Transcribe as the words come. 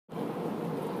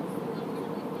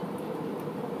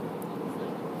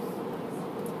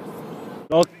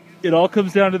It all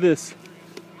comes down to this.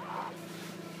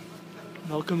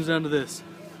 It all comes down to this.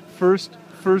 First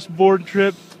board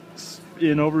trip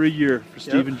in over a year for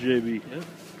Steve and JB. Yep.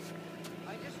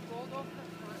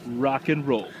 Rock and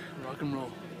roll. Rock and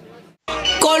roll.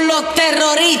 Con los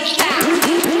terroristas.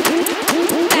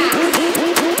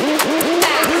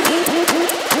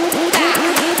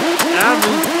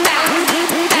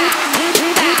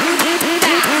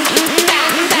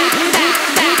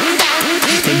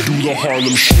 And do the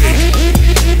Harlem Shake.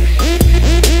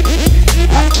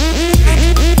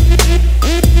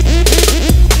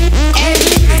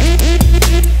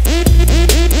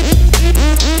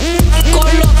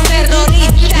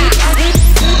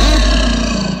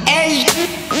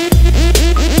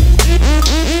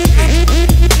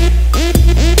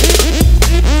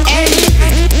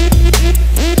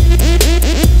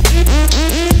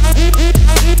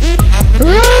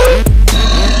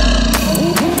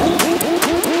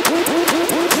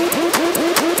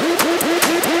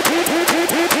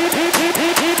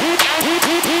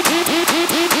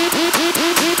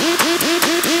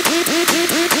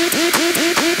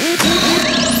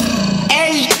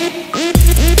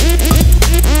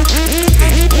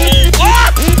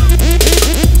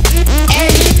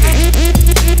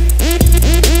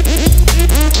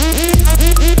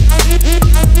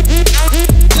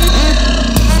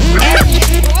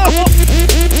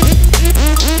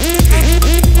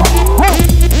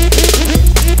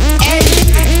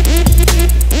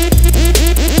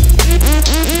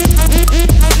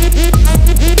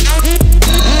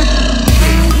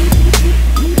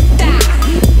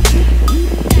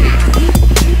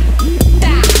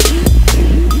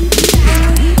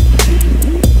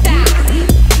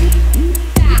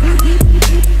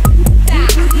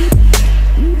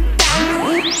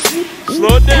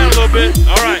 Slow it down a little bit.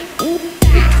 All right.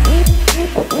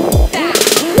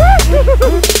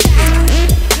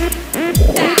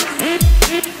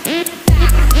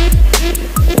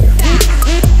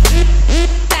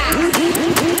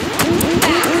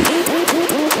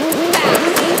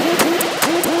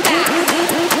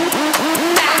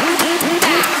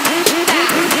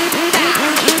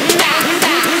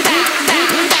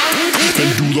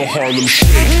 And do the Harlem Shake.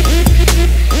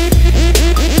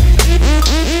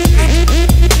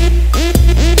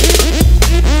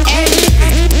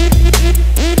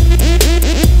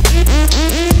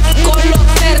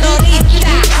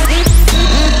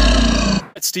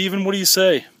 Steven, what do you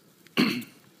say?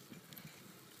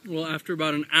 Well, after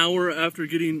about an hour after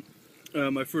getting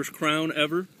my first crown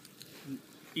ever,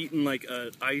 eating like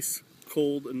a ice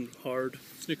cold and hard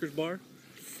Snickers bar,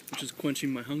 which is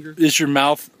quenching my hunger. Is your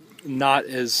mouth not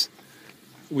as...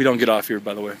 We don't get off here,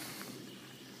 by the way.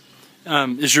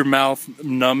 Is your mouth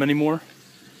numb anymore?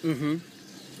 Mm-hmm.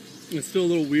 It's still a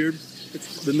little weird.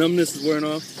 The numbness is wearing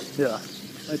off. Yeah.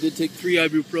 I did take 3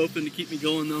 ibuprofen to keep me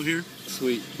going though here.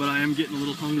 Sweet. But I am getting a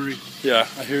little hungry. Yeah,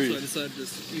 I hear you. So I decided to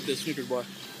eat this Snickers bar.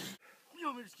 You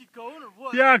want me to just keep going or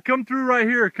what? Yeah, come through right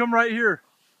here. Come right here.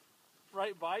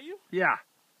 Right by you? Yeah.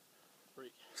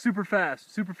 Freak. Super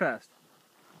fast. Super fast.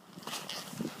 Just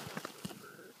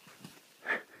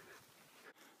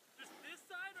this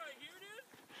side right here, dude?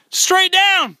 Straight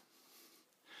down.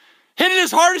 Hit it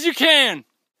as hard as you can.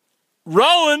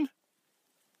 Rolling.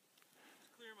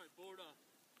 Clear my board off.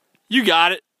 You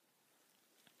got it.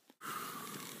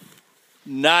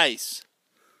 Nice.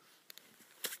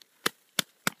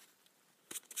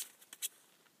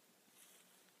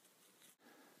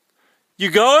 You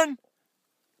going? You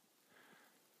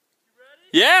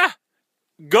ready? Yeah.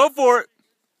 Go for it.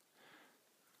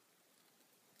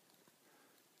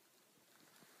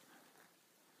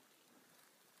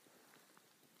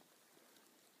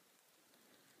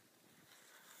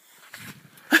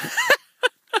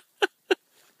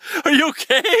 Are you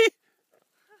okay?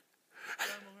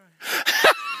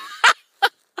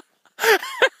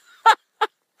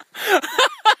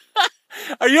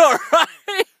 Are you all right?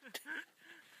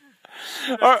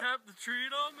 Tap the tree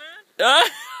at all, man?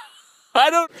 I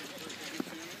don't.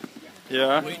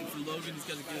 Yeah. I'm waiting for Logan. He's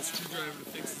got to get a screwdriver to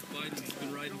fix his bike. He's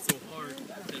been riding so hard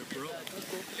that it broke.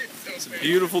 It's a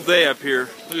beautiful day up here.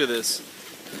 Look at this.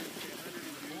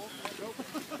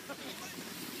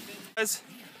 Guys,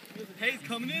 The hay's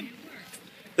coming in.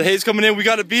 the hay's coming in. We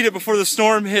got to beat it before the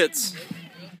storm hits.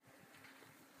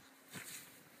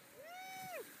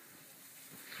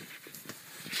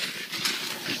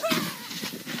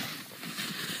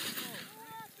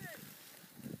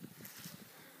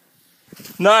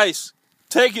 Nice.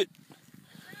 Take it.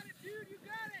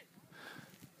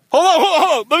 Hold on, hold on,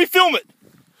 hold on. Let me film it.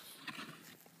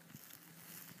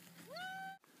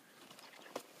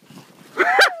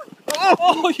 Oh,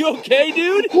 Oh, you okay,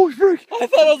 dude? Holy frick! I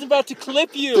thought I was about to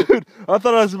clip you. Dude, I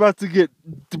thought I was about to get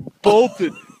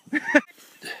bolted. Okay.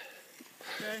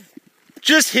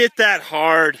 Just hit that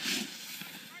hard.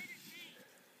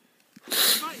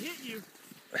 I might hit you.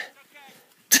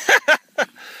 What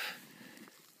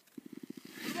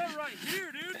about right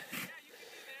here, dude?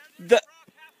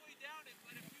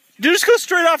 Dude, just go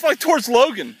straight off like towards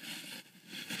Logan.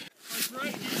 Like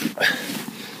right here.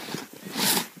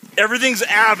 Everything's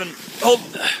Avon. Hold.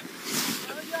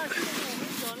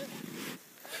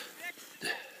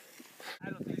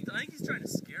 I think he's trying to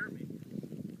scare me.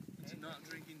 He's not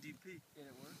drinking DP. Did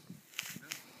it work? No.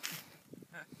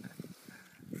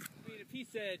 I mean, if he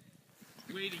said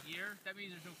wait a year, that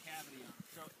means there's no cavity on it.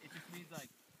 So it just means like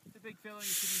it's a big filling,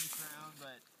 it's in the ground,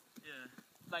 but Yeah.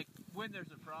 like when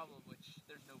there's a problem, which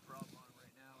there's no problem on it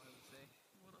right now, I would say.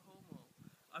 What a homo.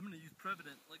 I'm gonna use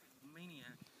Prevident like a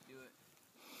maniac. Do it.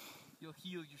 You'll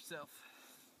heal yourself.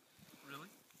 Really?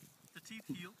 The teeth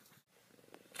heal?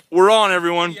 We're on,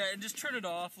 everyone. Yeah, and just turn it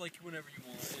off like whenever you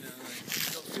want, you know, like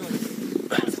don't feel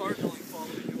like it's hard to like follow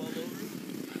you all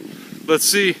over. Let's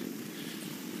see.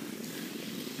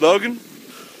 Logan.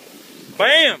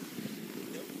 Bam!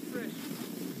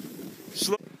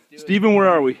 Steven, where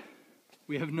are we?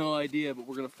 We have no idea, but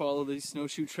we're gonna follow these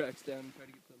snowshoe tracks down and try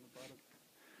to get to the bottom.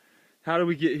 How did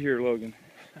we get here, Logan?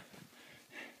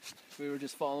 We were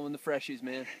just following the freshies,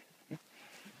 man.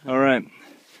 All right.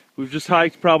 We've just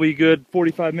hiked probably a good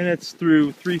 45 minutes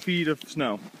through 3 feet of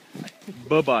snow.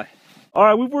 Bye-bye. All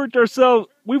right, we've worked ourselves,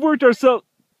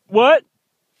 what?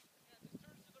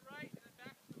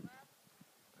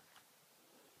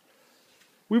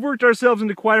 We've worked ourselves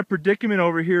into quite a predicament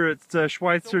over here at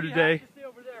Schweitzer today. Have to stay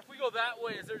over there. If we go that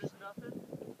way, is there just nothing?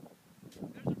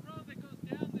 There's a road that goes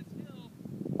down this hill.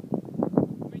 I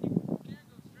mean, you can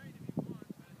go straight if you want,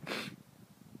 but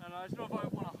I don't know, I just don't know if I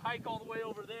want to hike all the way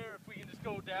over there, if we can just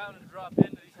go down and drop into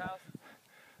these houses.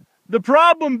 The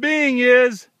problem being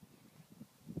is,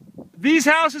 these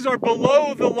houses are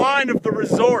below the line of the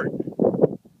resort.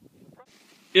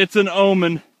 It's an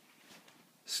omen.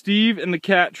 Steve and the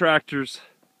cat tractors.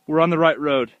 We're on the right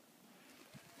road.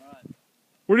 Right.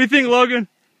 What do you think, Logan?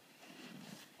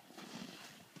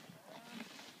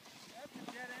 that's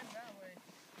a dead end that way.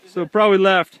 So probably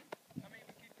left. I mean,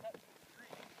 we could cut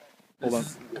the Hold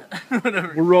on.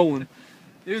 Whatever. We're rolling.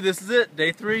 Dude, this is it,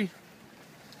 day 3.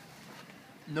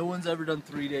 No one's ever done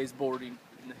 3 days boarding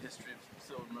in the history of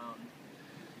Silver Mountain.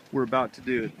 We're about to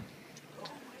do it.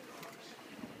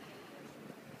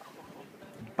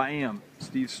 Bam.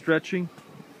 Steve's stretching.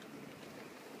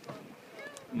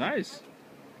 Nice.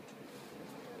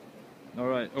 All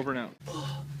right, over and out.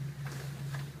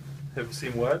 Have you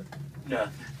seen what? No.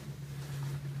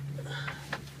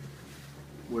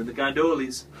 We're the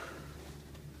gondolies.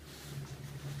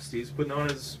 Steve's putting on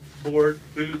his board,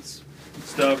 boots,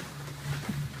 stuff.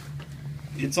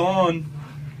 It's on.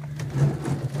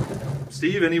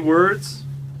 Steve, any words?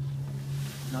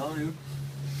 No, dude.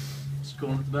 Just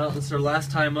going with the mountain. This is our last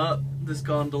time up this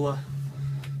gondola.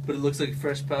 But it looks like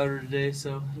fresh powder today,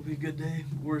 so it'll be a good day.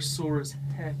 We're sore as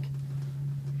heck.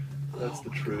 That's the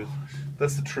truth.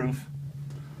 That's the truth.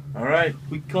 All right.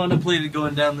 We contemplated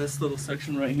going down this little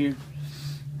section right here.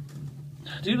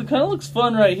 Dude, it kind of looks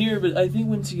fun right here, but I think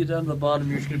once you get down to the bottom,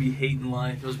 you're just going to be hating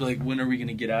life. It was like, when are we going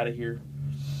to get out of here?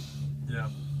 Yeah.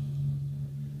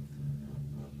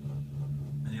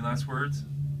 Any last words?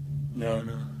 No. All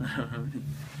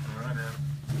right, man.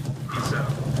 Peace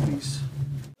out. Peace.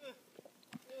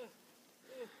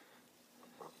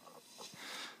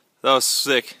 That was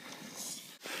sick.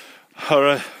 All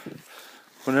right.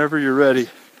 Whenever you're ready.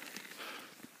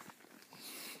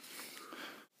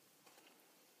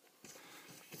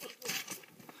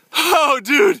 Oh,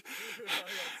 dude.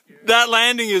 That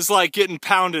landing is like getting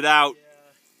pounded out.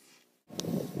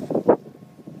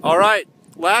 All right.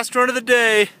 Last run of the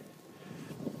day.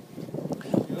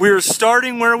 We're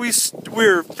starting where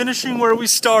we're finishing where we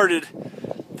started.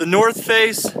 The north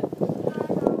face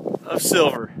of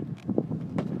Silver.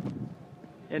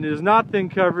 And it is not thin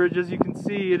coverage. As you can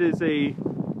see, it is a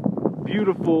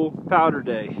beautiful powder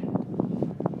day.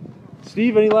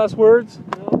 Steve, any last words?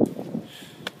 No.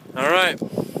 All right.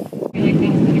 Please be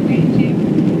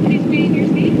in your